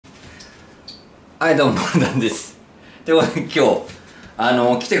はい、どうも、なんです。ということで、今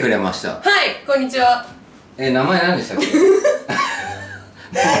日、来てくれました。はい、こんにちは。名前何でしたっけ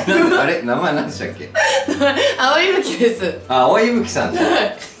あれ名前何でしたっけ葵いぶきです。あ、葵いぶきさんで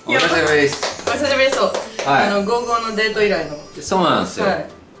す。お久しぶりです。お久しぶりです。そう。はい。ゴーゴーのデート以来の。そうなんですよ。は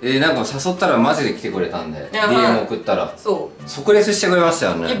い、なんか誘ったらマジで来てくれたんで、DM 送ったら。そう。即レスしてくれました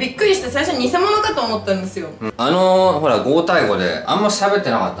よね。いや、びっくりして、最初偽物かと思ったんですよ。ほら、5対5で、あんま喋って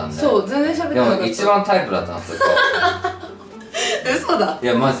なかったんで。そう、全然喋ってなかった。でも、一番タイプだったんですよ。嘘だ。い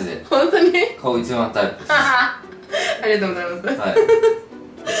や、マジで。本当に顔一番タイプです。ありがとうございます。はい。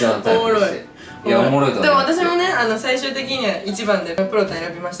一番タイプです。いや、おもろいと思う。でも私もね、最終的には1番でプロタン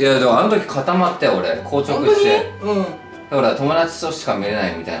選びました。いや、でもあの時固まって俺、硬直して。うん。だから友達としか見れな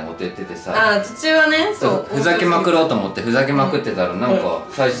いみたいなこと言っててさ。ああ、途中はね、そう。ふざけまくろうと思ってふざけまくってたら、なんか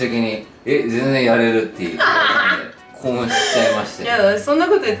最終的に、全然やれるっていう。興奮しちゃいまして。いや、そんな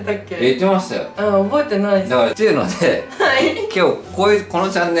こと言ってたっけ？言ってましたよ。あ、覚えてないです。だからっていうので、今日この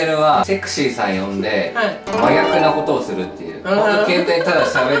チャンネルはセクシーさん呼んで真逆なことをするっていう。本当携帯にただ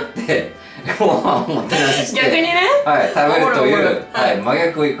喋ってご飯をもてなしして逆にね、はい、食べるという真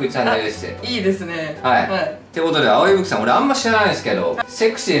逆をいくチャンネルでして。いいですね。はい。ってことで葵いぶきさん、俺あんま知らないですけど、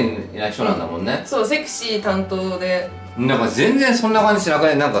セクシーな人なんだもんね。そう、セクシー担当で。なんか全然そんな感じしなく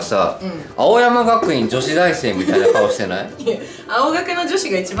て、なんかさ、青山学院女子大生みたいな顔してない？青学の女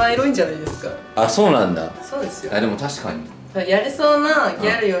子が一番エロいんじゃないですか。あ、そうなんだ。そうですよ。でも確かにやれそうなギ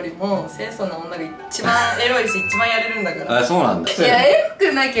ャルよりも清楚な女が一番エロいし一番やれるんだから。あ、そうなんだ。いや、エロ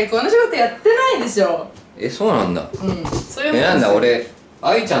くなきゃこの仕事やってないでしょ。そうなんだ。うん、そういうもん。なんだ、俺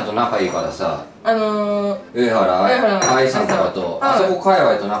愛ちゃんと仲いいからさ、上原愛さんとかとあそこ界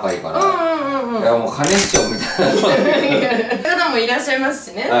隈と仲いいから、いやもう金師匠みたいな方もいらっしゃいます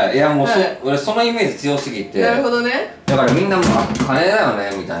しね。いやもう俺そのイメージ強すぎて。なるほどね。だからみんなも金だよ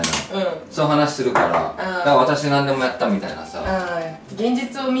ねみたいな、そういう話するから、だから私何でもやったみたいなさ、現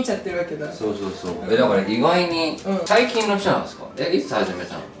実を見ちゃってるわけだ。そうそうそう。だから意外に最近の人なんですか？いつ始め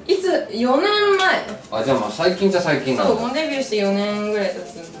たの？いつ？4年前。あ、じゃあまあ最近じゃ最近なの？そう、もうデビューして4年ぐらい経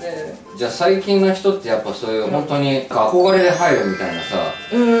つんで。じゃあ最近の人ってやっぱそういう本当に憧れで入るみたいなさ、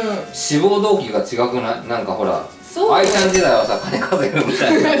志望動機が違くない？なんかほら、愛ちゃん時代はさ、金稼ぐみた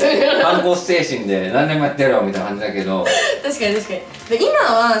いな反抗精神で何でもやってやるよみたいな感じだけど、確かに確かに。で今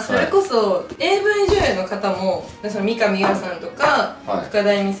はそれこそ AV 女優の方も、その三上優愛さんとか深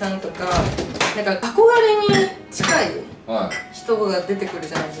田恵美さんとか、なんか憧れに近い人が出てくる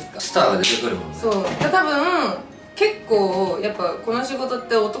じゃないですか。スターが出てくるもんね。そう、多分結構やっぱこの仕事っ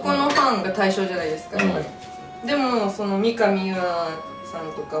て男のファンが対象じゃないですか。でもその三上優愛さ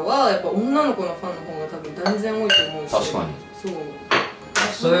んとかはやっぱ女の子のファンの方が多分断然多いと思うし。確かに。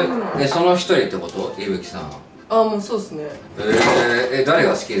そう。その一人ってこと？いぶきさんは。あ、もうそうですね。誰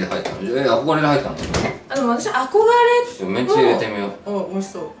が好きで入ったの？憧れで入ったの？でも私憧れめっちゃ入れてみよう。美味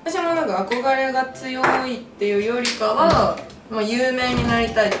しそう。私もなんか憧れが強いっていうよりかは、まあ有名になり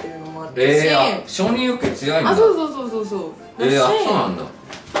たいっていうのもあってし、承認欲求強いんだ。あ、そうそうそうなんだ。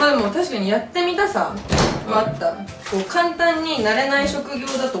まあでも確かにやってみたさもあった。こう簡単になれない職業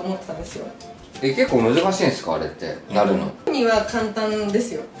だと思ってたんですよ。結構難しいんですかあれって、なるのには簡単で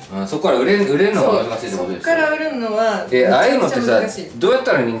すよ。そこから売れるのが難しいってことですよ。そこから売れるのはああいうのってさ、どうやっ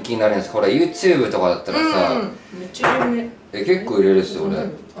たら人気になるんですか？ほら YouTube とかだったらさ、めっちゃ有名。結構売れるっすよ俺、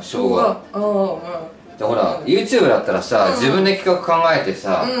生姜。ほら YouTube だったらさ、自分で企画考えて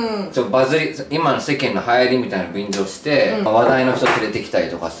さ、バズり、今の世間の流行りみたいなの便乗して、話題の人連れてきたり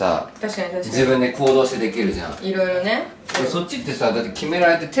とかさ、自分で行動してできるじゃん。いろいろね。そっちってさ、だって決め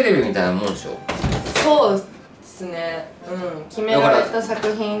られてテレビみたいなもんでしょ？そうですね。決められた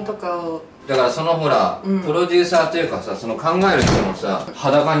作品とかを。だからそのほら、プロデューサーというかさ、その考える人もさ、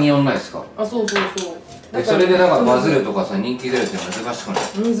裸によんないですか？あ、そうそうそう。それでだからバズるとかさ、人気出るって難しくな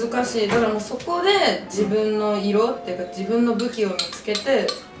い？難しい。だからもうそこで自分の色っていうか自分の武器を見つけてやっ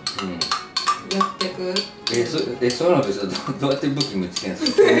ていく。そういうのってさ、どうやって武器見つけるんで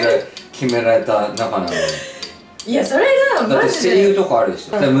すか？決められた中なのに。いや、それがマジでだって声優とかあるでし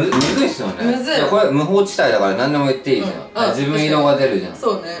ょ。むずいっすよね。むずい。これ無法地帯だから何でも言っていいじゃん。自分色が出るじゃん。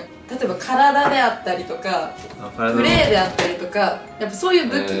そうね。例えば体であったりとかプレーであったりとか、やっぱそういう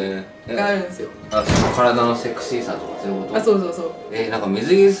武器があるんですよ。あ、その体のセクシーさとかそういうこと？あ、そうそうそう。なんか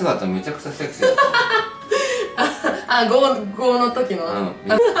水着姿めちゃくちゃセクシーだったあ、5の時の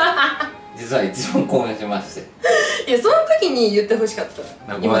実は一番興奮しまして。いや、その時に言ってほしかっ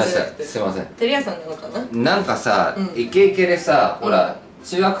た。ごめんなさい、すいません。テレ屋さんなのかな。なんかさ、イケイケでさ、ほら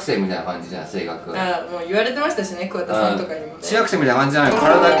中学生みたいな感じじゃん、性格。あ、もう言われてましたしね、桑田さんとかにもね。中学生みたいな感じじゃない、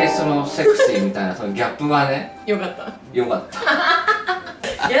体だけそのセクシーみたいな、そのギャップがね。よかった。よかった。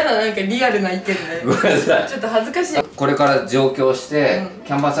やだ、なんかリアルな意見でごめんなさい、ちょっと恥ずかしい。これから上京して、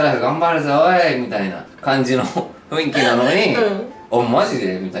キャンパスライフ頑張るぞおいみたいな感じの雰囲気なのに、おマジ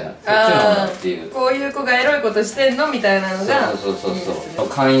でみたいな、そっちなんだっていう、こういう子がエロいことしてんのみたいなのが、そう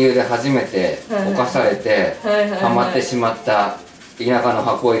勧誘で初めて犯されてハマってしまった田舎の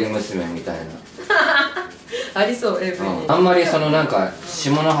箱入り娘みたいなありそう、AVに。あんまりそのなんか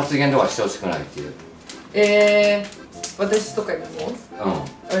下の発言とかしてほしくないっていう。私とかにも？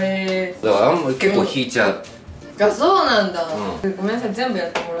だから結構引いちゃう。あ、そうなんだ。ごめんなさい、全部や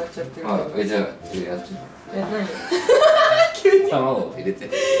ってもらっちゃってる。じゃあやって。何？急に卵入れて。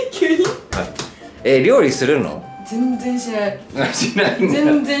急に？料理するの？全然しない。しないんだ。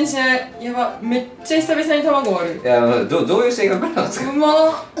全然しない。やば、めっちゃ久々に卵割る。いや、どういう性格なんですか？うま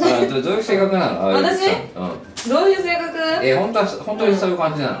っ。どういう性格なの？私？どういう性格？本当にそういう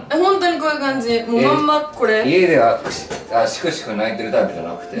感じなの？本当にこういう感じ。もうまんまこれ。家ではしくしく泣いてるタイプじゃ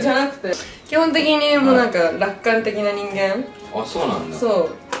なくて？基本的にもうなんか楽観的な人間。あ、そうなんだ。そ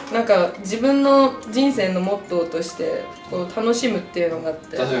う、なんか自分の人生のモットーとしてこう楽しむっていうのがあっ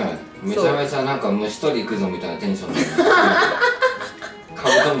て。確かにめちゃめちゃなんか虫取り行くぞみたいなテンションでカブ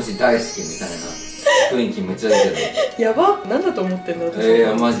トムシ大好きみたいな雰囲気めっちゃ出てる。やば、なんだと思ってんの私。い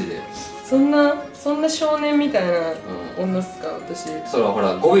やマジでそんな少年みたいな女っすか、私。それはほ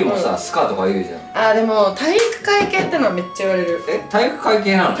ら語尾もさ、スカとか言うじゃん。でも体育会系ってのはめっちゃ言われる。体育会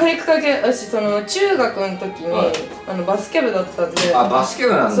系なの？体育会系、私その中学の時にバスケ部だったんで。バスケ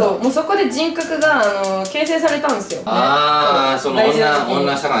部なんだ。そう、もうそこで人格が形成されたんですよ。その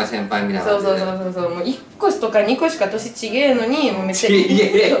女社会先輩みたいな。そうもう1個とか2個しか年ちげえのに、もうめっちゃめっ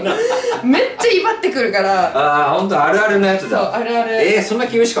ちゃ威張ってくるから。ほんとあるあるのやつだ。そう、あるある。そんな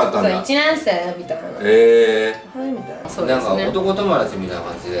厳しかったんだ。1年生みたいな。はいみたいな。そうですね。なんか男友達みたいな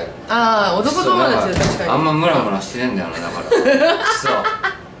感じで。男友達で確かに。あんまムラムラしてねえんだよな、だから。そう。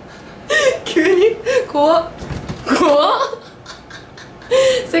急に怖っ。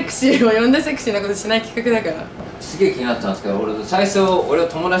セクシーを呼んでセクシーなことしない企画だから。すげえ気になったんですけど、最初俺は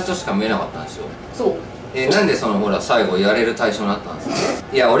友達としか見えなかったんですよ。そう。なんでほら最後やれる対象になったんですか？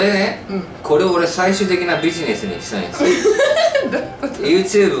いや俺ね、これを俺最終的なビジネスにしたいんです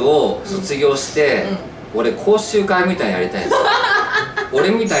よ。YouTube を卒業して、俺講習会みたいにやりたいんですよ。俺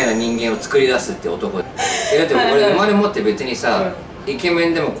みたいな人間を作り出すって男で。だって俺生まれ持って別にさ、イケメ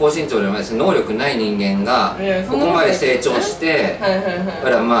ンでも高身長でもないし能力ない人間がここまで成長してほ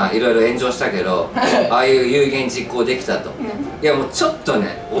らまあいろいろ炎上したけど、ああいう有言実行できたと。いやもうちょっと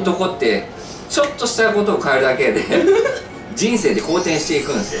ね、男ってちょっとしたことを変えるだけで人生で好転してい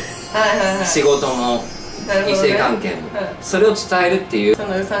くんですよ。仕事も異性関係も。それを伝えるっていう、そ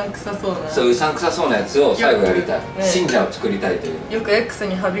のうさんくさそうな、そううさんくさそうなやつを最後やりたい。信者を作りたいという。よく X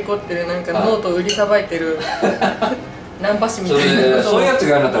にはびこってるなんかノートを売りさばいてるナンパ師みたいなことを。そういうやつが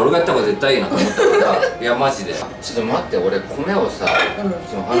やるんだったら俺がやった方が絶対いいなと思ったから。いやマジでちょっと待って、俺米をさ、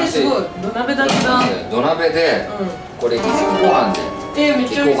すごい土鍋だった。土鍋でこれご飯でい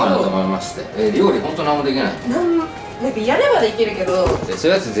こうかなと思いまして。料理ほんと何もできない。なんかやればできるけど、そ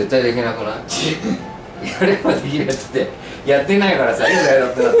ういうやつ絶対できなくない？やればできるやつってやってないからさ、いざやろ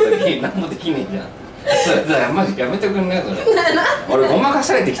うってなった時何もできねえじゃん。それだ、マジやめてくんねえそれ。俺ごまか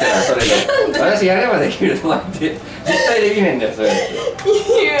されてきたからそれで。私やればできるとかって絶対できねえんだよ、そういうやつ。い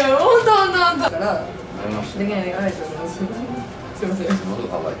や、ほんとだからできないであいと思います。すいません。喉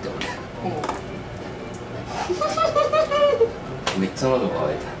乾いて俺めっちゃ喉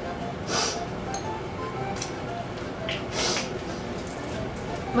乾いた。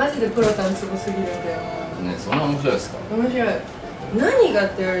マジでプロタンすごすぎるんだよね。そんな面白いですか？面白い。何がっ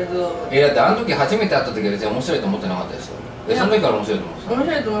て言われると、だってあの時初めて会った時は別に面白いと思ってなかったでしょ。その時から面白いと思ってた。面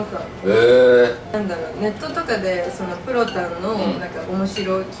白いと思ってた。なんだろう、ネットとかでそのプロタンのなんか面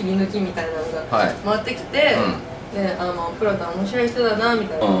白い切り抜きみたいなのが回ってきて、で、プロタン面白い人だなみ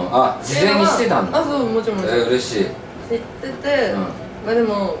たいな。事前にしてたんだ。そう、もちろんもちろん。嬉しい。知ってて、まあで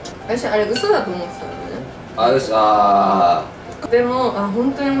も私あれ嘘だと思ってたのね。嘘。でも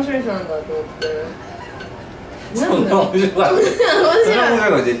本当に面白い人なんだと思って。そんな面白い。そんな面白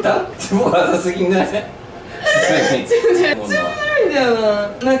いこと言った？すごい浅すぎない？めっちゃ面白いんだよな。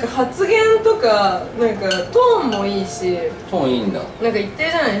なんか発言とかなんかトーンもいいし。トーンいいんだ。なんか一定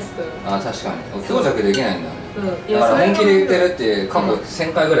じゃないですか。確かに強弱できないんだね。だから本気で言ってるって過去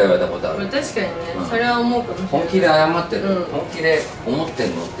1000回ぐらい言われたことある。確かにね、それは思うかもしれない。本気で謝ってる、本気で思って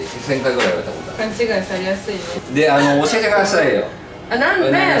んのって1000回ぐらい言われたことある。勘違いされやすいね。で、教えてくださいよ。なん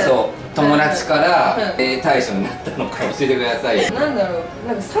で友達から対処になったのか教えてくださいよ。なんだろう、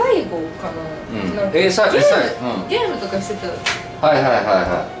なんか最後かな。ゲームとかしてた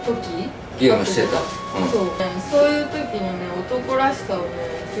時？ゲームしてた。そういう時にね、男らしさをね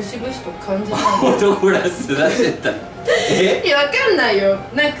節々と感じたんだ。男らしさ出してた。いや、わかんないよ。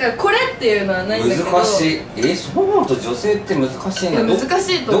なんかこれっていうのはないんだけど。難しい。そう思うと女性って難しいな。難し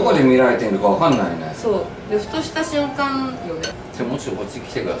いと思う。どこで見られてるのかわかんないね。そうで、ふとした瞬間よね。じゃあもうちょっとこっち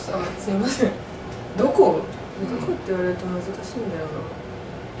来てください。すいません。どこって言われると難しいんだよ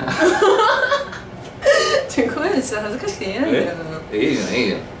な。ごめんなさい、恥ずかしくて言えないんだよな。いいじゃん、いい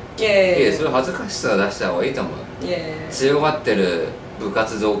じゃん。いや、それ恥ずかしさ出した方がいいと思う。いや強がってる部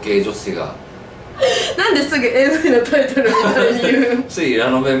活動系女子がなんですぐ AV のタイトルみたいに言うの。ついラ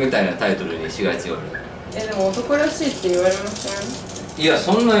ノベみたいなタイトルにしがちよでも男らしいって言われません？いや、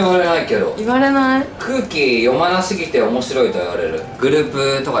そんな言われないけど。言われない？空気読まなすぎて面白いと言われる。グル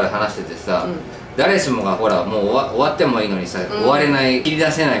ープとかで話しててさ、誰しもがほら、もう終わってもいいのにさ、終われない、切り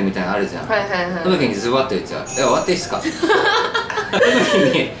出せないみたいなのあるじゃん。その時にズバッと言っちゃう。終わっていいっすか？その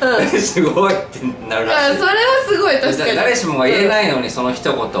時にすごいってなるらしい。それはすごい、確かに。誰しもが言えないのにその一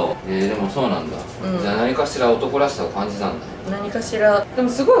言。でもそうなんだ。じゃあ何かしら男らしさを感じたんだ。何かしら。でも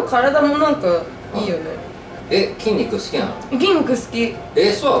すごい体もなんかいいよね。筋肉好きなの？筋肉好き。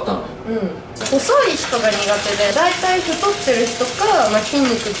そうだったの？細い人が苦手で、だいたい太ってる人か、筋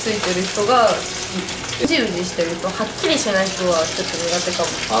肉ついてる人が好き。うじうじしてる人、はっきりしない人はちょっと苦手か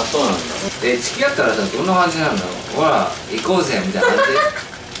も。あ、そうなんだ。付き合ったらさ、どんな感じなんだろう。ほら、行こうぜみたいな感じ。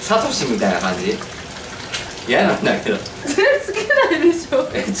サトシみたいな感じ。嫌なんだけど。全然つけないでしょ。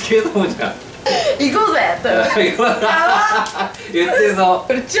つけようと思うじゃん。行こうぜって。言ってるぞ。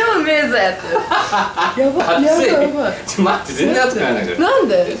これ超うめえぜって。やばい、やばい、やばい。待って、全然熱くないんだけど。なん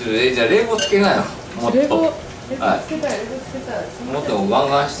で？じゃあ冷房つけなよ。もっと。冷房つけたい、冷房つけたい。もっとガン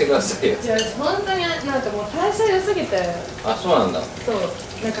ガンしてくださいよ。いや、本当になんかもう代謝良すぎて。あ、そうなんだ。そう、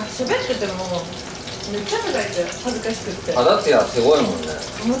なんか喋っててもめっちゃ長いじゃん、恥ずかしくって。肌ツヤすごいもんね。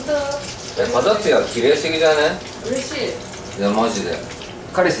本当？肌ツヤ綺麗すぎだね。嬉しい。いや、マジで。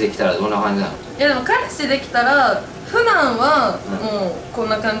彼氏できたらどんな感じなの？いや、でも彼氏できたら普段はもうこん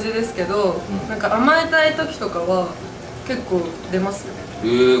な感じですけど、なんか甘えたい時とかは結構出ますよ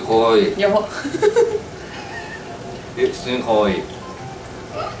ね。かわいい。やば。普通にかわいい。い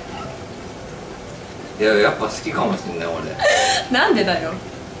や、やっぱ好きかもしんない俺。なんでだよ。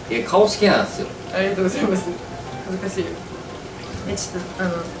顔好きなんですよ。ありがとうございます。恥ずかしいよ。ちょっと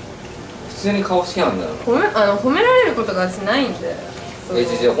普通に顔好きなんだよ。褒められることが私ないんで。褒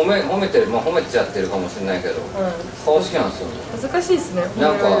めてる、褒めちゃってるかもしれないけど、顔好きなんですよね。恥ずかしいですね。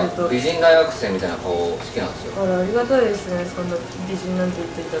なんか美人大学生みたいな顔好きなんですよ。ありがたいですね、そんな美人なんて言っ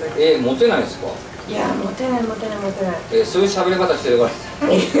ていただいて。モテないですか？いや、モテない。そういう喋り方してるから。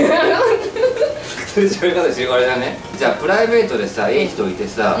そういう喋り方してるからだね。じゃあプライベートでさ、いい人いて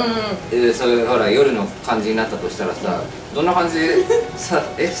さ、そういうほら夜の感じになったとしたらさ、どんな感じで誘う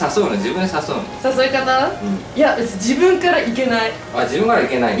の？自分で誘うの？誘い方？いや、自分からいけない。あ、自分からい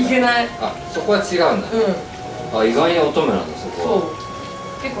けないんだ。いけない。あ、そこは違うんだ。あ、意外に乙女なんだ、そこは。そ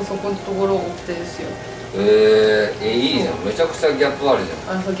う、結構そこのところ多くてですよ。いいじゃん。めちゃくちゃギャップあるじ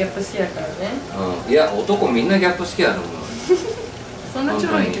ゃん。そう、ギャップ好きだからね。いや、男みんなギャップ好きだと思う。そんなち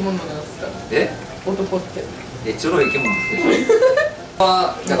ょろい生き物なんですか？男って。ちょろい生き物でしょ。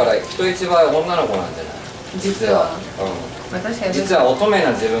だから人一倍女の子なんじゃない？実は。実は乙女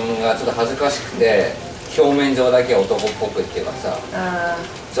な自分がちょっと恥ずかしくて、表面上だけ男っぽくっていうかさ、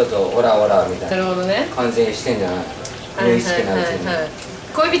ちょっとオラオラみたいな感じにしてんじゃない？無意識なうちに。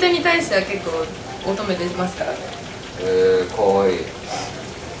恋人に対しては結構乙女出ますからね。かわいい。普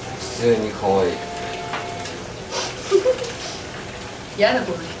通にかわいい。嫌な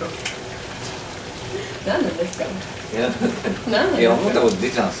この人。何なんですか？いや、思ったこと出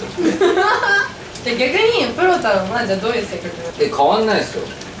ちゃうんですよ。逆にプロタンはじゃあどういう性格なの？変わんないですよ。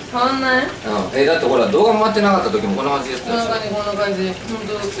変わんない？だってほら動画回ってなかった時もこんな感じですよ。こんな感じ、こんな感じ。本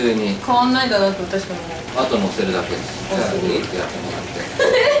当。普通に。変わんないだなと確かに思う。あと載せるだけです。じゃあいいってやってもらって。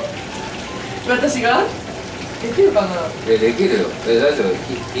私が？できるかな？できるよ。大丈夫。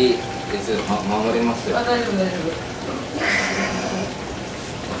守りますよ。大丈夫大丈夫。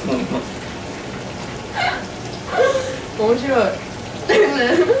面白い。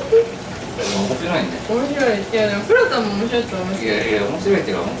面白いね。面白い。いやでもプロタンも面白いと思います。いや面白いっ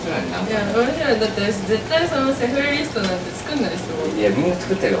ていうか面白いね。いや面白い。だって私絶対そのセフレリストなんて作んないですよ。いやみんな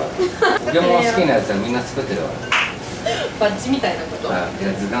作ってるわ。俺も好きなやつはみんな作ってるわ。バッジみたいなこと？いや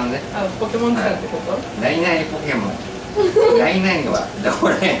図鑑ね。ポケモン図鑑ってこと？何々ポケモン。何々はどこ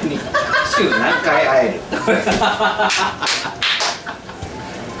ら辺に週何回会える。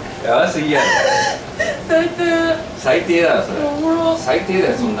やばすぎやろ。最低だよそれ。最低だ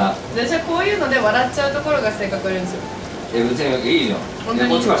よそんな。私はこういうので笑っちゃうところが性格悪いんですよ。別にいいじゃん。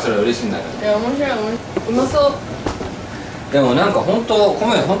こっちからしたら嬉しいんだけど。いや面白い、うまそう。でもなんか本当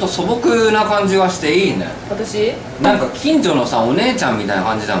米本当素朴な感じがしていいね。私なんか近所のさお姉ちゃんみたいな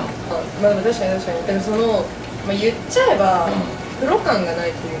感じだもん。まあでも確かにだからその、まあ、言っちゃえば、プロ感がな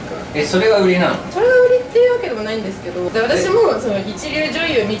いというか。それが売りなの？それが売りっていうわけでもないんですけど、で私もその一流女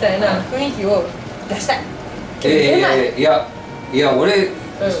優みたいな雰囲気を出したい。いや俺、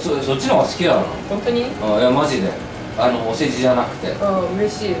そっちの方が好きだな。本当に？いやマジでお世辞じゃなくて。嬉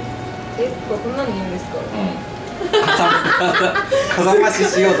しい。こんなんでいいんですか？風増し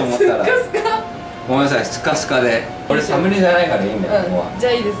しようと思ったらごめんなさい、スカスカで。俺サムネじゃないからいいんだよ、ここは。じゃ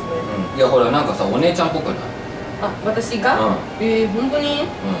あいいですね。いやほらなんかさお姉ちゃんっぽくない？私が？本当に？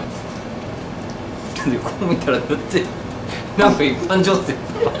でこう見たらだってなんか一般女性一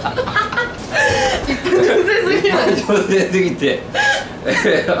般女性すぎない？一般女性すぎて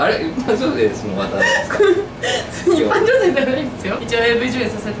あれ一般女性ですもんまた。一般女性ではないですよ。一応 AV 女優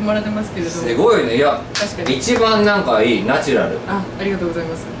させてもらってますけれども。すごいね。いや確かに一番なんかいいナチュラル。ありがとうござい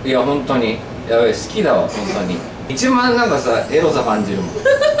ます。いや本当にやばい、好きだわ本当に。一番なんかさエロさ感じるもん。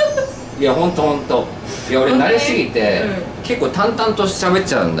いや本当いや俺慣れすぎて結構淡々と喋っ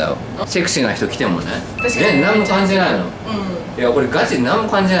ちゃうんだよ。セクシーな人来てもね何も感じないの。いやこれガチで何も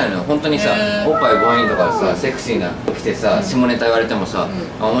感じないのよ本当にさ。おっぱいボインとかさセクシーな人来てさ下ネタ言われてもさ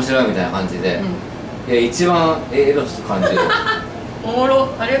面白いみたいな感じで、いや一番エロス感じる。おも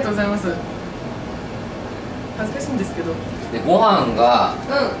ろ、ありがとうございます。恥ずかしいんですけど。でご飯が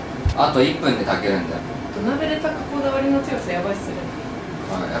あと1分で炊けるんだよ。土鍋で炊くこだわりの強さやばいっすね。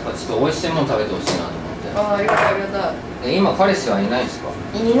やっぱちょっと美味しいもの食べてほしいなと思って。ありがたいありがたい。今彼氏はいないんですか？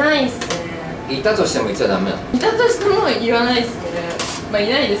いないっすね。いたとしても言っちゃダメなの？いたとしても言わないっすね。まあい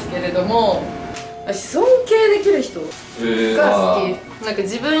ないですけれども、私尊敬できる人が好き。なんか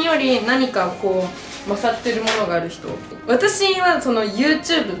自分より何かこう勝ってるものがある人。私はその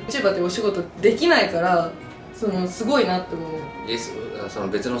YouTuber ってお仕事できないからそのすごいなって思う。その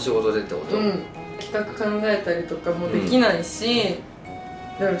別の仕事でってこと？企画考えたりとかもできないし、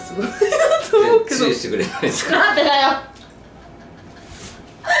だからすごいなと思うけど。注意してくれないですか？なんでだよ。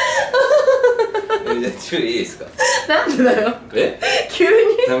注意いいですか？なんでだよ。急に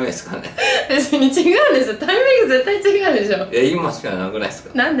ダメですかね？別に違うんですよ。タイミング絶対違うでしょ。今しかなくないです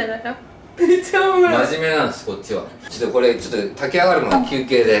か？なんでだよ。めっちゃおもろい。真面目なんですこっちは。ちょっとこれちょっと炊き上がるまで休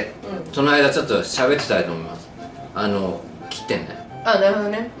憩で、その間ちょっと喋ってたいと思います。切ってね。なるほど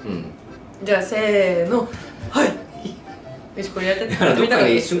ね。じゃあせーの、はい。よしこれやってみたら。どっか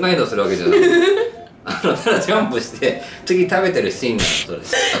に一瞬間移動するわけじゃない。ただジャンプして次食べてるシーンなの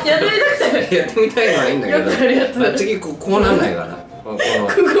それ。やってみたくて。やってみたいのはいいんだけど。よくあるやつ。次こうなんないから。こここ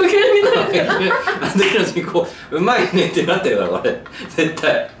系になるから。次の次こううまいねってなってるからこれ絶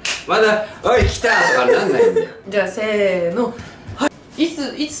対。まだおい来たとかなんないんだよ。じゃあせーの、はい。い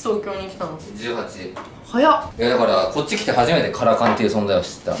つ東京に来たの？18。早っ。いやだからこっち来て初めてカラカンっていう存在を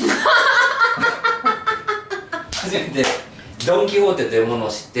知った。初めてドン・キホーテというものを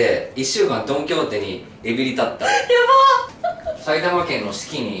知って1週間ドン・キホーテにえびり立った。やばっ。埼玉県の志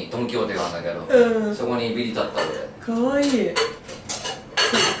木にドン・キホーテがあるんだけど、そこにえびり立った俺。かわいい。そ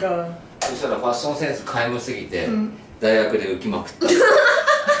っか。そしたらファッションセンス皆無すぎて、大学で浮きまくった。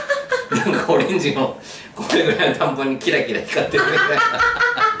なんかオレンジのこれぐらいの短パンにキラキラ光ってるみたい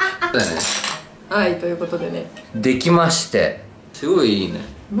な。だね。はい、ということでね、できまして、すごいいいね。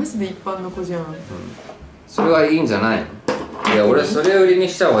マジで一般の子じゃん。それはいいんじゃないの？いや俺それ売りに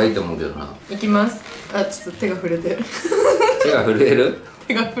した方がいいと思うけどな。いきます。ちょっと手が触れてる。手が震える？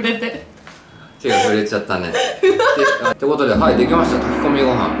手が触れて。手が触れちゃったね。ってことで、はい、できました。炊き込み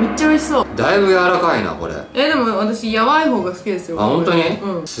ご飯。めっちゃ美味しそう。だいぶ柔らかいなこれ。でも私やばい方が好きですよ。本当に？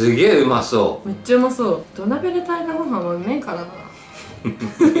すげえうまそう。めっちゃうまそう。土鍋で炊いたご飯はうめえからな。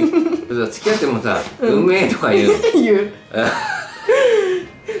付き合ってもさ、うめえとか言う。言う。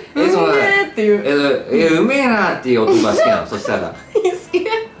うめえって言う。うめえなっていう男が好きなの。そしたら。好き。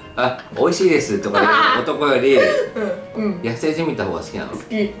美味しいですとか言う男より野生児見た方が好きなの？好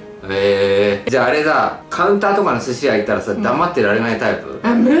き。じゃああれだ、カウンターとかの寿司屋行ったらさ、黙ってられないタイプ？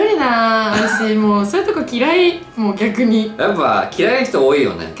無理だー。私もうそういうとこ嫌い。もう逆にやっぱ嫌いな人多い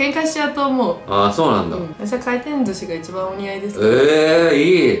よね。喧嘩しちゃうと思う。そうなんだ。私は回転寿司が一番お似合いです。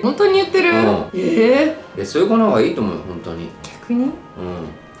いい。本当に言ってる？そういう子の方がいいと思うよ本当に。逆に？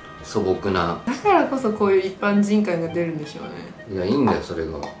素朴な。だからこそこういう一般人感が出るんでしょうね。いやいいんだよそれ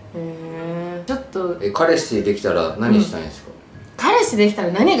が。ちょっと彼氏できたら何したいんですか？彼氏できた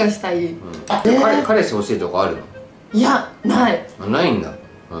ら何がしたい？彼氏欲しいとかあるの？いや、ない。ないんだ。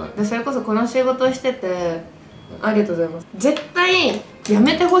それこそこの仕事をしててありがとうございます。絶対や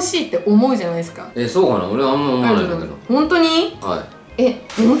めてほしいって思うじゃないですか。そうかな、俺はあんま思わないんだけど。本当に？はい。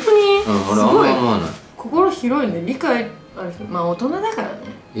本当に？俺はあんま思わない。心広いね、理解ある人。まあ大人だからね。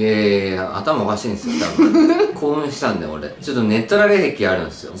いや頭おかしいんですよ、多分。興奮したんだよ、俺。ちょっとネットラレ癖あるん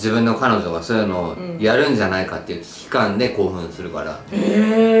ですよ。自分の彼女がそういうのをやるんじゃないかっていう危機感で興奮するから。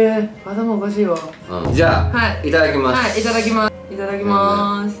頭おかしいわ。じゃあ、いただきます。はい、いただきます。いただき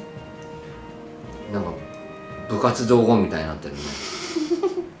ます。なんか、部活動後みたいになってるね。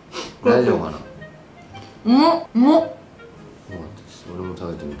大丈夫かな。俺も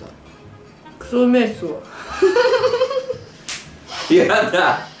食べてみたい。クソうめえっすわ。や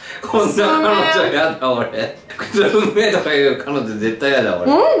だ、こんな彼女やだ俺。クソうめえとか言う彼女絶対やだ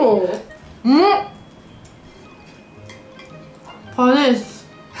俺。パネス。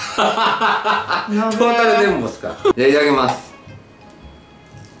トータルデンボスか。じゃあいただきます。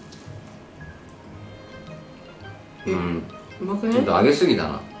うまくね？ちょっと揚げすぎた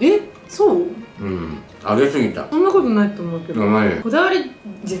な。そう？揚げすぎた。そんなことないと思うけど。こだわり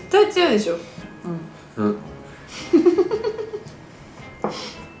絶対強いでしょ。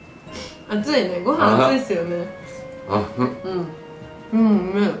熱いね、ご飯熱いっすよね。う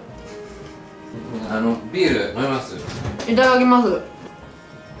めえ。ビール飲みます？いただきます。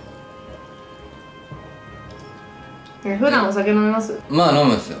普段お酒飲みます？まあ飲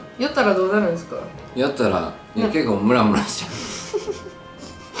むんですよ。酔ったらどうなるんですか？酔ったら結構ムラムラしちゃう。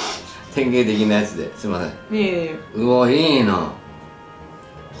典型的なやつで、すいません。いえいえ。うわ、いいな。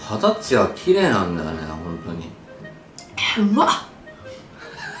肌ツヤ綺麗なんだよね、本当に。うまっ。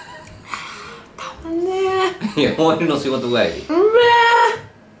たまんねえ。いや、終わりの仕事帰り。うめえ。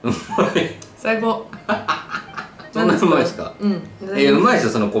うまい。最高。そんなうまいですか？うまいです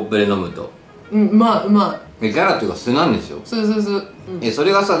よ、そのコップで飲むと。うまい。ギャラっていうか素なんですよ。そう。そ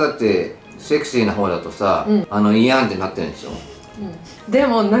れがさ、だってセクシーな方だとさ、いやんってなってるんでしょ。で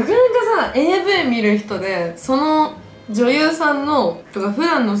もなかなかさ、 AV 見る人でその女優さんのとか普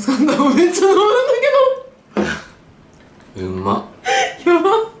段の姿をめっちゃ飲むんだけど。うまっ。や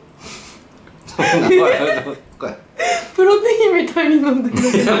ばっ。プロテインみたいに飲んでる。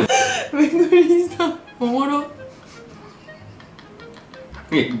めぐりさんおもろ。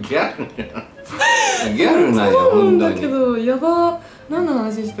ギャルなんよ、そうなんだけど、やば。何の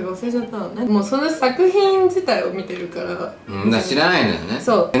話してたか忘れちゃった。もうその作品自体を見てるから。知らないんだよね。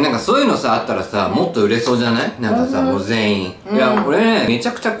そう。なんかそういうのさあったらさ、もっと売れそうじゃない？なんかさ、もう全員。いや、俺ね、めち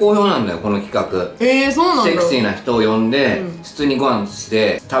ゃくちゃ好評なんだよ、この企画。そうなんだ。セクシーな人を呼んで、普通にご飯し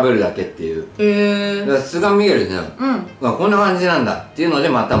て食べるだけっていう。だから素が見えるじゃん。こんな感じなんだっていうので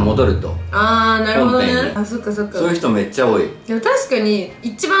また戻ると。なるほどね。そっか。そういう人めっちゃ多い。でも確かに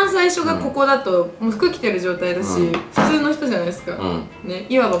一番最初がここだともう服着てる状態だし、普通の人じゃないですか。ね、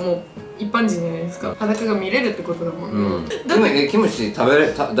いわばもう一般人じゃないですか。裸が見れるってことだもんね。でもキムチ食べ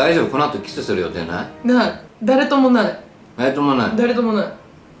れ大丈夫？この後キスする予定ない？ない。誰ともない。誰ともない。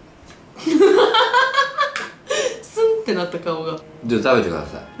スンってなった顔が。じゃあ食べてくだ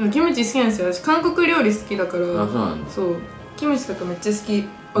さい。キムチ好きなんですよ。私韓国料理好きだから。そうなんだ。そう。キムチとかめっちゃ好き。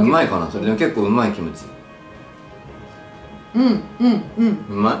うまいかな？それでも結構うまいキムチ。う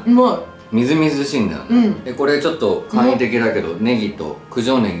まい？みずみずしいんだよね。これちょっと簡易的だけど、ネギと九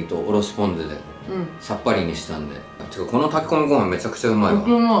条ネギとおろしポン酢でさっぱりにしたんで。この炊き込みご飯めちゃくちゃうまいわ。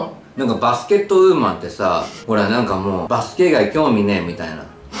なんかバスケットウーマンってさ、ほらなんかもうバスケ以外興味ねえみたいな。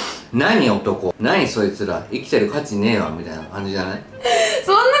何男、何そいつら、生きてる価値ねえわみたいな感じじゃない？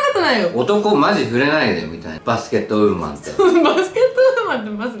そんなことないよ。男マジ触れないでみたいな。バスケットウーマンって。バスケットウーマンって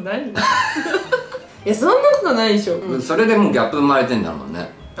まず何？いや、そんなことないでしょ。それでもうギャップ生まれてんだもん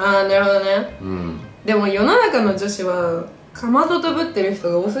ね。なるほどね。でも世の中の女子はかまどとぶってる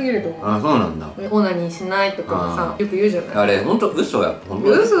人が多すぎると思う。そうなんだ。オナニーしないとかもさ、よく言うじゃない。あれ、ほんと嘘や。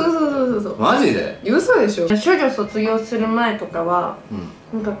嘘。マジで？嘘でしょ。処女卒業する前とかは、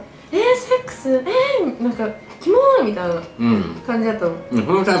なんか、セックス、なんか、キモいみたいな感じだったの。そ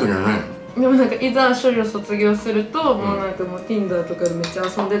のタイプじゃないの？でもなんか、いざ処女卒業すると、もうなんかもう Tinder とかでめっちゃ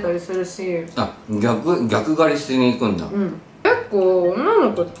遊んでたりするし。逆狩りしに行くんだ。結構女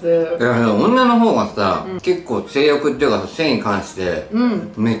の子って、女の方がさ、結構性欲っていうか性に関して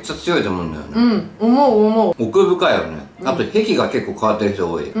めっちゃ強いと思うんだよね。思う。奥深いよね。あと癖が結構変わってる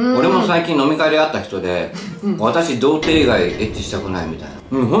人多い。俺も最近飲み会で会った人で、私童貞以外エッチしたくないみたい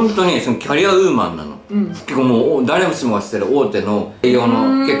な。本当にそのキャリアウーマンなの。結構もう誰しもが知ってる大手の営業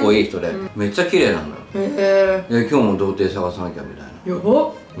の結構いい人で、めっちゃ綺麗なのよ。今日も童貞探さなきゃみたいな。や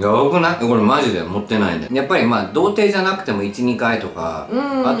ばくない？これマジで持ってないんで。やっぱりまあ童貞じゃなくても 1,2 回とか、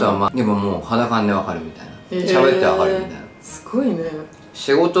あとはまあでももう裸でわかるみたいな、喋ってわかるみたいな。すごいね。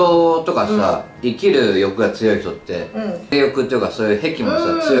仕事とかさ、生きる欲が強い人って性欲っていうかそういう癖も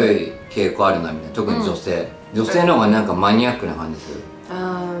さ強い傾向あるなみたいな。特に女性の方がなんかマニアックな感じする。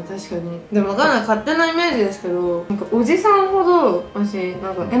あー確かに。でも分かんない、勝手なイメージですけど、なんかおじさんほど私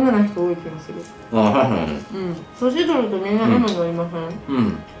なんか M な人多い気がする。あ、確かに。年取るとみんな M になりませ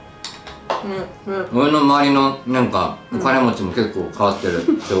ん？俺の周りのなんかお金持ちも結構変わってる。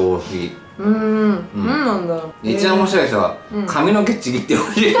消費。なんだ。一番面白い人は髪の毛ちぎって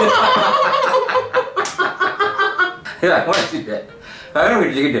ほしい。いやマジで髪の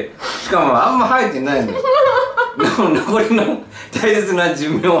毛ちぎって、しかもあんま生えてないのよ。でも残りの大切な寿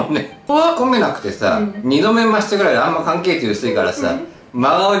命をね突っ込めなくてさ、2度目増してぐらいであんま関係値薄いからさ、真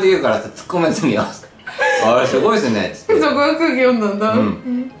顔で言うからさ突っ込めずにあれすごいっすねっつって。そこは空気読んだんだ。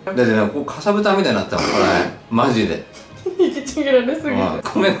だってね、こうかさぶたみたいになったもんこれマジで。引きちぎられすぎて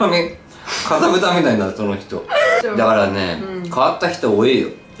こめかみかさぶたみたいになるその人だからね、変わった人多いよ。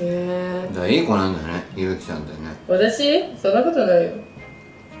じゃあいい子なんだね、いぶきちゃんだよね。私そんなことないよ。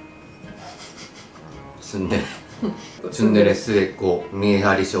ツンデレ末っ子見え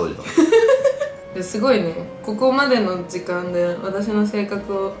張り少女。すごいね、ここまでの時間で私の性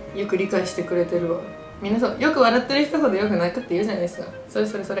格をよく理解してくれてるわ。みんなそうよく笑ってる人ほどよく泣くって言うじゃないですか。それ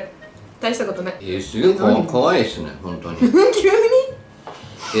大したことない。すげえかわいいっすね本当に。急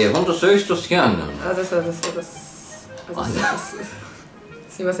に本当そういう人好きなんだよね。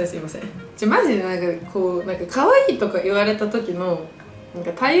すいませんマジでなんかこうなんか可愛いとか言われた時のなん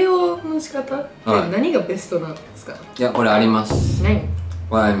か対応の仕方って何がベストなんですか？いやこれあります。何？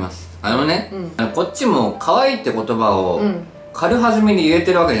これあります。こっちも可愛いって言葉を軽はずみに言え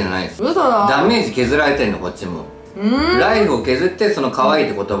てるわけじゃないです。ダメージ削られてるのこっちも。ライフを削ってその可愛いっ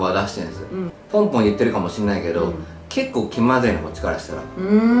て言葉を出してるんです。ポンポン言ってるかもしれないけど、結構気まずいのこっちからしたら。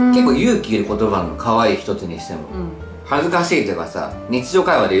結構勇気いる言葉の可愛い一つにしても恥ずかしいというかさ、日常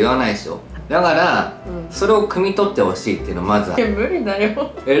会話で言わないでしょ。だからそれを汲み取ってほしいっていうのまずは。無理だよ。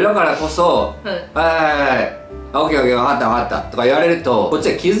だからこそ「はいオッケーオッケー分かった分かった」とか言われるとこっ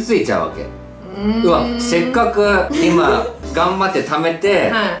ちは傷ついちゃうわけ。うわせっかく今頑張って貯め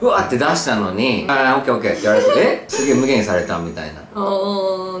てうわって出したのに「オッケーオッケー」って言われてすげえ無限にされたみたいな。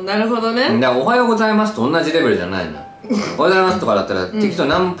なるほどね。だから「おはようございます」と同じレベルじゃないの。「おはようございます」とかだったら適当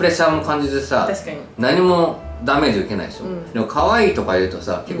何もプレッシャーも感じずさ、何もダメージ受けないでしょ。でも可愛いとか言うと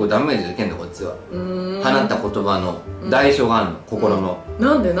さ結構ダメージ受けんのこっちは。放った言葉の代償があるの、心の。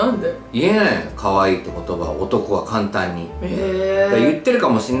なんで言えないの可愛いって言葉を男は簡単に。言ってるか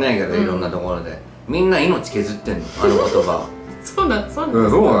もしんないけどいろんなところでみんな命削ってんのあの言葉は。そうなんそうな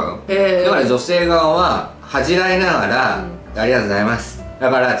の。だから女性側は恥じらいながら「ありがとうございます」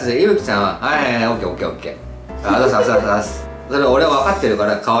だからいぶきちゃんは「はいはいはいオッケーオッケーオッケー」あざすあざすあざす。それ俺は分かってるか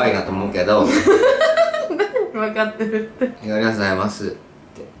ら可愛いなと思うけど分かってるって。ありがとうございますって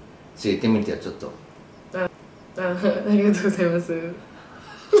言ってみてよちょっと。ありがとうございます。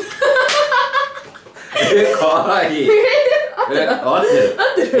かわいい。合っ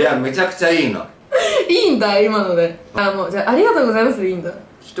てる。いやめちゃくちゃいいの。いいんだ今ので。もうじゃあ「ありがとうございます」でいいんだ。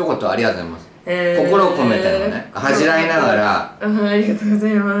一言ありがとうございます。心を込めてのね、恥じらいながら「ありがとうござ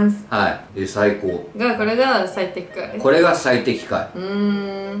います」。はい最高がこれが最適解。これが最適解。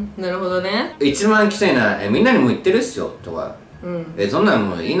なるほどね。一番きついのは「みんなにも言ってるっしょ」とか「そんなの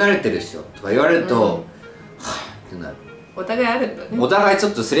もう言い慣れてるっしょ」とか言われるとはぁってなる。お互いあるんだね。お互いちょ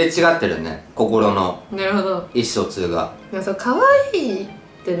っとすれ違ってるね、心のなるほど意思疎通が。いやそう可愛いっ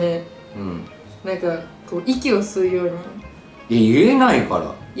てね、なんかこう息を吸うように言えないか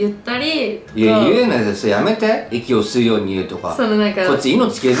ら言ったり。言えないです。やめて息を吸うように言うとか。こっち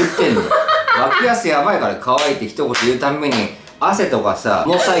命削ってんの。脇汗やばいから可愛いって一言言うために汗とかさ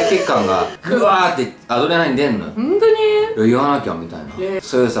毛細血管がグワーってアドレナリン出んの。本当に言わなきゃみたいな。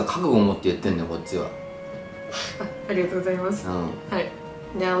そういうさ覚悟を持って言ってんのよこっちは。ありがとうございます。はい。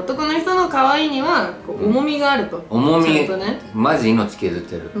で男の人の可愛いにはこう重みがあると。重みちゃんとねマジ命削っ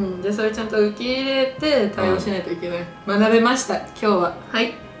てる。でそれちゃんと受け入れて対応しないといけない。学べました今日は。は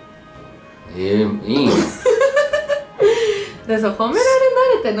い。いいの。でさ褒められ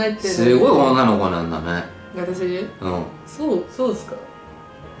慣れてないっていうのすごい女の子なんだね。私そうですか。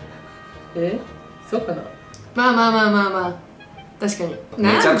そうかな。まあ確かに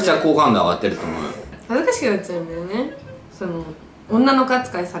めちゃくちゃ好感度上がってると思うよ。恥ずかしくなっちゃうんだよね、その女の子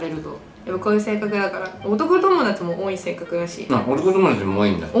扱いされると。やっぱこういう性格だから。男友達も多い性格だし。男友達も多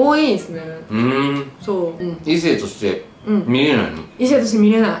いんだ。多いですね。そう。異性として見れないの？異性として見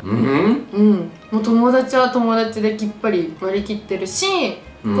れない。もう友達は友達できっぱり割り切ってるし、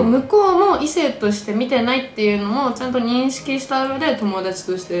向こうも異性として見てないっていうのもちゃんと認識した上で友達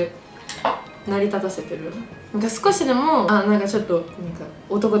として成り立たせてる。なんか少しでもなんかちょっとなんか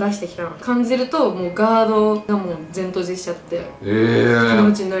男出してきたな感じるともうガードがもう全閉じしちゃって友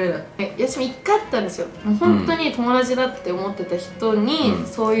達になれない。私も一回あったんですよ。もう本当に友達だって思ってた人に、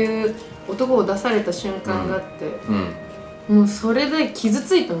そういう男を出された瞬間があって、もうそれで傷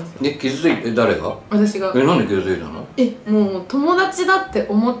ついたんですよ。傷ついて誰が？私が。なんで傷ついたの？もう友達だって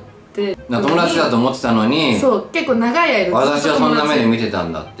思って友達だと思ってたのに、そう結構長い間私はそんな目で見てた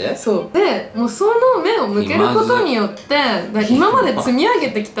んだって。そうでもうその目を向けることによって今まで積み上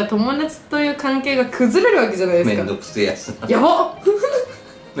げてきた友達という関係が崩れるわけじゃないですか。めんどくせえやつやばっ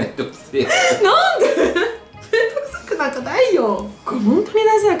めんどくせえやつなんでめんどくさくなんかないよ。これ本当に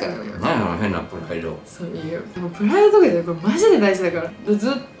大事だからね。何なの変なプライド。そういうでもプライドとかでこれマジで大事だから。ず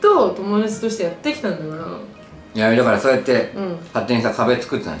っと友達としてやってきたんだから。いやだからそうやって勝手にさ壁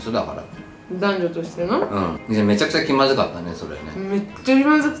作ってたんでしょ。だから男女としてのめちゃくちゃ気まずかったねそれね。めっちゃ気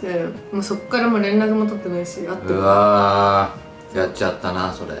まずくてもうそっからも連絡も取ってないし会っても。うわーやっちゃった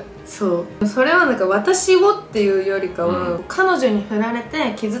なそれ。そうそれはなんか私をっていうよりかは、彼女に振られ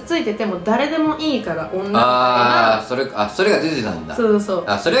て傷ついてても誰でもいいから女がそれが出てたんだ。そうそう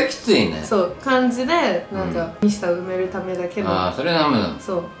それはきついね。そう感じでなんかミスター埋めるためだけのそれダメだ。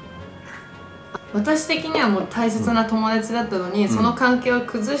そう私的にはもう大切な友達だったのに、その関係を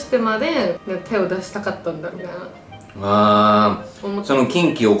崩してまで手を出したかったんだみたいな。その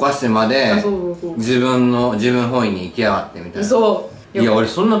禁忌を犯してまで自分本位に行きやがってみたいな。そういや俺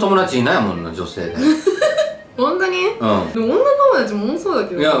そんな友達いないもんな女性で本当に？でも女友達も多そうだ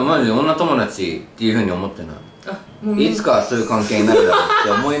けど。いやマジで女友達っていうふうに思ってない。いつかはそういう関係になるだろうっ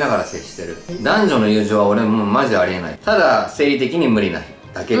て思いながら接してる。男女の友情は俺もうマジありえない。ただ生理的に無理な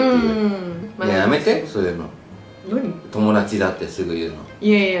だけっていう。いややめてそういうの。何？友達だってすぐ言うの。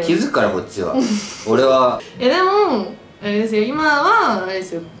いやいや気づくからこっちは俺はでもあれですよ今はあれで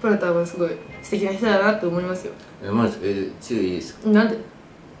すよプロタンはすごい素敵な人だなって思いますよ。マジ注意いいですか？なんで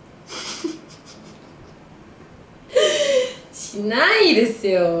しないです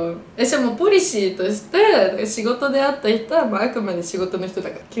よ。私はもうポリシーとして仕事で会った人はあくまで仕事の人だ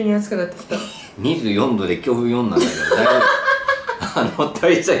から。急に熱くなってきた24度で強風4なんだけどだいぶ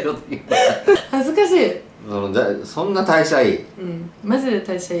代謝よって恥ずかしい。そんな代謝いい。マジで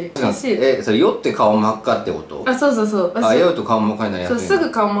代謝いい。それ酔って顔真っ赤ってこと？そうそうそう。酔うと顔真っ赤になりやすい。そうす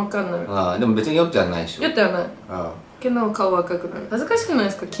ぐ顔真っ赤になる。でも別に酔ってはないでしょ。酔ってはないけど顔赤くなる。恥ずかしくない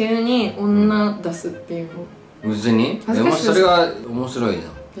ですか急に女出すっていうの。別にでもそれが面白いじゃ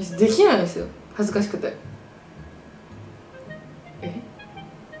ん。私できないですよ恥ずかしくて。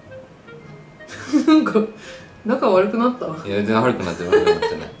なんか仲悪くなった？いや全然悪くなってない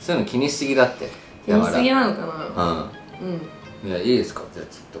そういうの気にしすぎだって。気にしすぎなのかな。いやいいですかじゃあ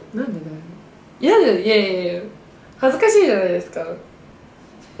ちょっと。なんでだよ。嫌だよ。いやいや恥ずかしいじゃないですか違うんで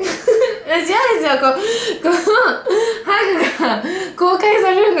すよこのハグが公開さ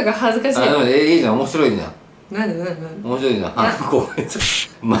れるのが恥ずかしい。でもいいじゃん面白いじゃん。なんで面白いじゃん。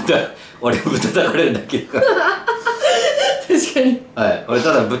また俺ぶたたかれるだけだから確かに俺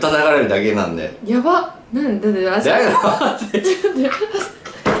ただぶたたかれるだけなんで。やばなんでだって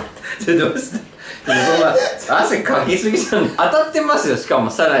どうしてそんな汗かきすぎちゃうんで当たってますよ。しかも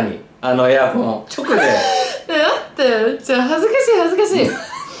さらにエアコン直で。待ってじゃあ恥ずかしい恥ずかしい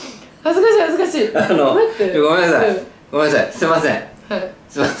待ってごめんなさいすいませんすいません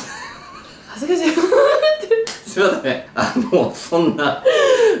恥ずかしいすいませんもうそんな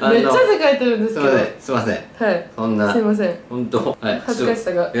めっちゃ汗かいてるんですけどすいませんそんなすいません本当恥ずかし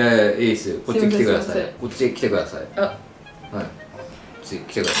さが。いやいいですよこっち来てください。こっち来てください。こっち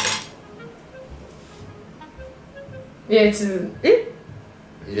来てください。いやちょっと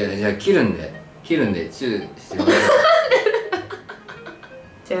じゃあ切るんでチューしてください。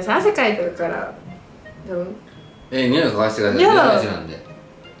じゃあ汗かいてるからでも匂い嗅がしてください。やだ大事なんで。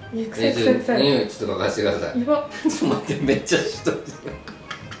いや臭い匂いちょっと嗅がしてください。やばちょっと待ってめっちゃしとる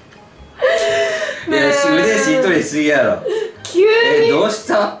いや腕しっとりしすぎやろ。急にどうし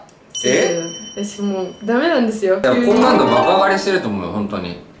た？私もうダメなんですよ。こんなんのバカ狩りしてると思うよ本当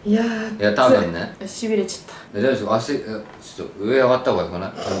に。いや多分ねしびれちゃった。大丈夫ですか？足ちょっと上上がった方がいいか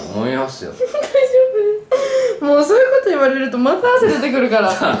な思いますよ。大丈夫です。もうそういうこと言われるとまた汗出てくるか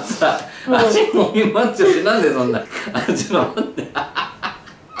らさ足もみますよってなんでそんなちょっと待っ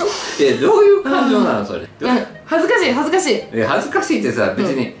てどういう感情なのそれ。恥ずかしい恥ずかしい。恥ずかしいってさ別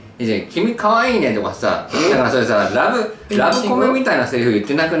に君可愛いねとかさだからそれさラブコメみたいなセリフ言っ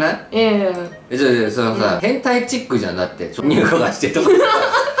てなくない？そのさ変態チックじゃんだって入荷がしてとか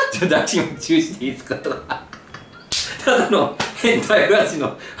ちょっと足も注意していいですかとかただの変態フラシ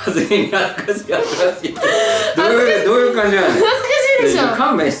の発言に恥ずかしい恥ずかしいどういう感じなの？恥ずかしいでしょ。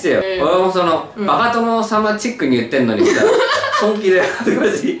勘弁してよ。俺もそのバカ殿様チックに言ってんのにさ、本気で恥ずか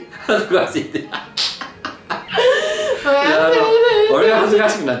しい恥ずかしいって俺が恥ずか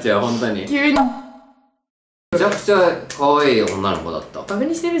しくなっちゃう本当に。急にめちゃくちゃ可愛い女の子だった。バカ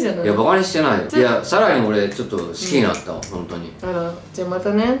にしてるじゃない。いやバカにしてないよ。いやさらに俺ちょっと好きになったわ、本当に。あら、じゃあま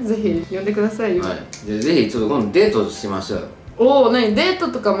たね、ぜひ呼んでくださいよ。はい、でぜひちょっと今度デートしましょうよ。おお、何デー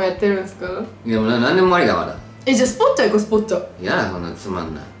トとかもやってるんですか？いやもう何でもありだから。じゃあスポッチャ行こう、スポッチャ。いやだ、そんなつま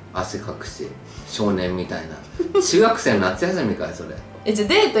んない汗かくし少年みたいな中学生の夏休みかよそれ。じゃあ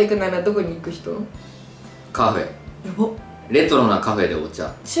デート行くならどこに行く人？カフェ。やば。レトロなカフェでお茶。め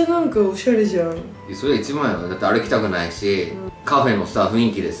っちゃなんかおしゃれじゃん。それ一番よ。だって歩きたくないし、カフェのさ雰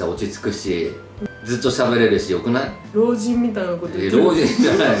囲気でさ落ち着くし、ずっと喋れるし、よくない？老人みたいなこと言ってる。老人じ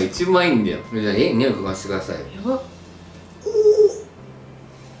ゃない一番いいんだよ。じゃあ匂い嗅がせてください。やば。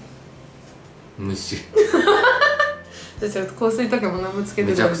虫じゃあちょっと香水とかも何もつけ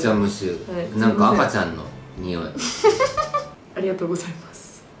てないんで。めちゃくちゃ虫、はい、なんか赤ちゃんの匂いありがとうございま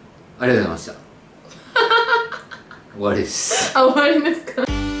す。ありがとうございました終わりです。あ、終わりですか？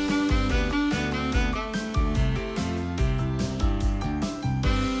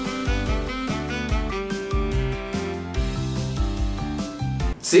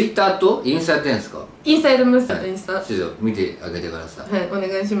ツイッターとインスタやってんですか？インスタやってます。インスタちょっと見てあげてください。はい、お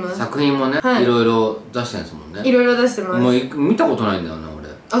願いします。作品もね、いろいろ出してるんですもんね。いろいろ出してます。もう見たことないんだよな俺。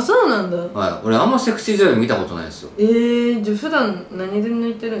あ、そうなんだ。はい、俺あんまセクシー女優見たことないですよ。じゃあ普段何で抜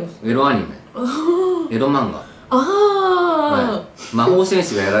いてるんですか？エロアニメ、エロ漫画。ああ、はい、魔法戦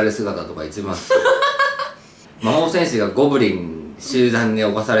士がやられる姿とか一番好き。魔法戦士がゴブリン集団に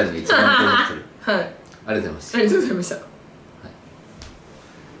侵されるのが一番興奮する。はい、ありがとうございました。ありがとうございました。